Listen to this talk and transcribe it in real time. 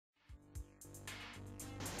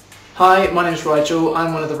Hi, my name is Rigil.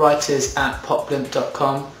 I'm one of the writers at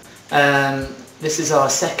popblimp.com. This is our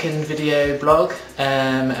second video blog,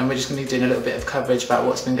 and we're just going to be doing a little bit of coverage about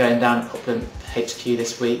what's been going down at Popblimp HQ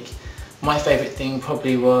this week. My favourite thing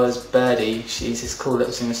probably was Birdy. She's this cool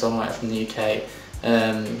little singer-songwriter from the UK.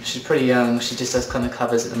 She's pretty young, she just does kind of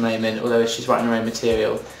covers at the moment, although she's writing her own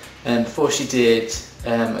material. Before she did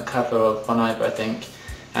a cover of Bon Iver, I think,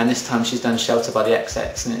 and this time she's done Shelter by the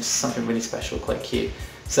XX, and it's something really special, quite cute.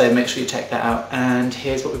 So make sure you check that out, and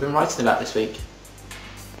here's what we've been writing about this week.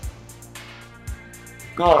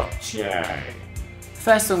 Gotye.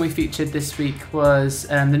 First song we featured this week was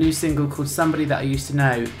the new single called Somebody That I Used to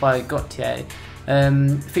Know by Gotye.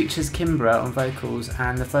 Features Kimbra on vocals,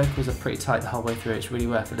 and the vocals are pretty tight the whole way through. It's really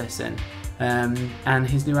worth a listen. And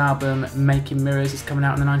his new album Making Mirrors is coming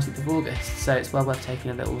out on the 19th of August, so it's well worth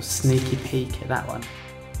taking a little sneaky peek at that one.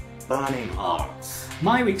 Burning Hearts.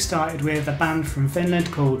 My week started with a band from Finland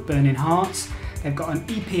called Burning Hearts. They've got an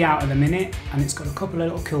EP out at the minute, and it's got a couple of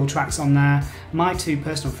little cool tracks on there. My two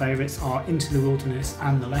personal favourites are Into the Wilderness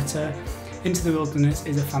and The Letter. Into the Wilderness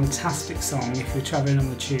is a fantastic song if you're travelling on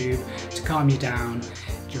the tube to calm you down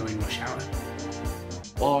during rush hour.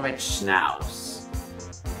 Ulrich Schnaus.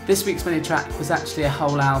 This week's mini track was actually a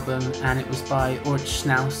whole album, and it was by Ulrich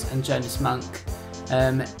Schnaus and Jonas Monk.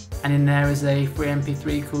 And in there is a free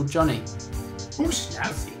MP3 called Johnny. Who's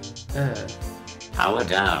Schnausy? Power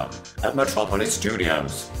Down at Metropolis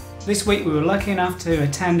Studios. This week we were lucky enough to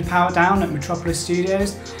attend Power Down at Metropolis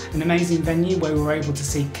Studios, an amazing venue where we were able to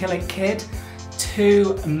see Kill It Kid,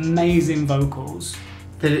 two amazing vocals.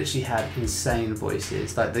 They literally had insane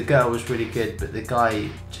voices. Like, the girl was really good, but the guy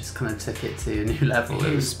just kind of took it to a new level.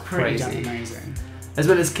 It was pretty crazy. damn amazing. As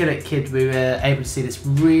well as Kill It Kid, we were able to see this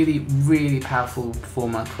really powerful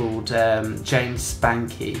performer called James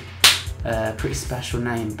Spankie. Pretty special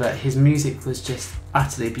name, but his music was just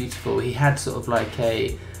utterly beautiful. He had sort of like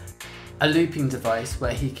a looping device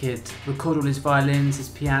where he could record all his violins, his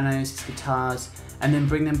pianos, his guitars, and then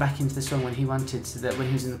bring them back into the song when he wanted, so that when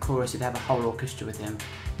he was in the chorus he'd have a whole orchestra with him.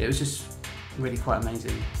 It was just really quite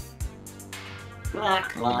amazing.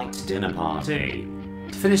 Black Light Dinner Party.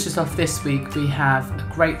 To finish us off this week, we have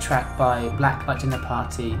a great track by Black Light Dinner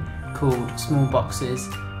Party called Small Boxes.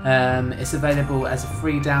 It's available as a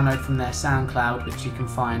free download from their SoundCloud, which you can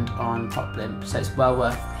find on Popblimp, so it's well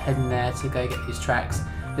worth heading there to go get these tracks.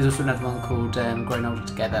 There's also another one called Growing Older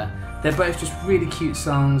Together. They're both just really cute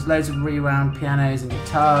songs, loads of rewound pianos and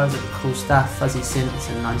guitars, and cool stuff, fuzzy synths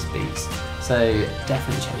and nice beats. So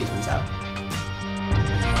definitely check these ones out.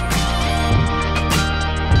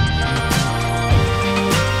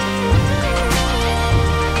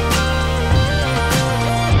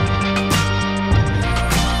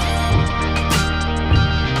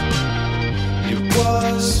 It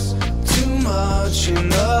was too much in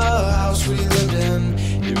the house we lived in.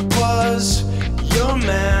 It was your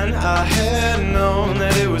man, I had known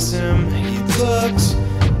that it was him. He looked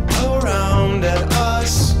around at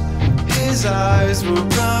us, his eyes were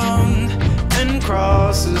round and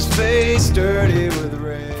cross his face dirty with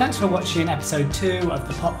rain. Thanks for watching episode 2 of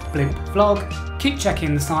the Popblimp vlog. Keep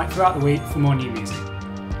checking the site throughout the week for more new music.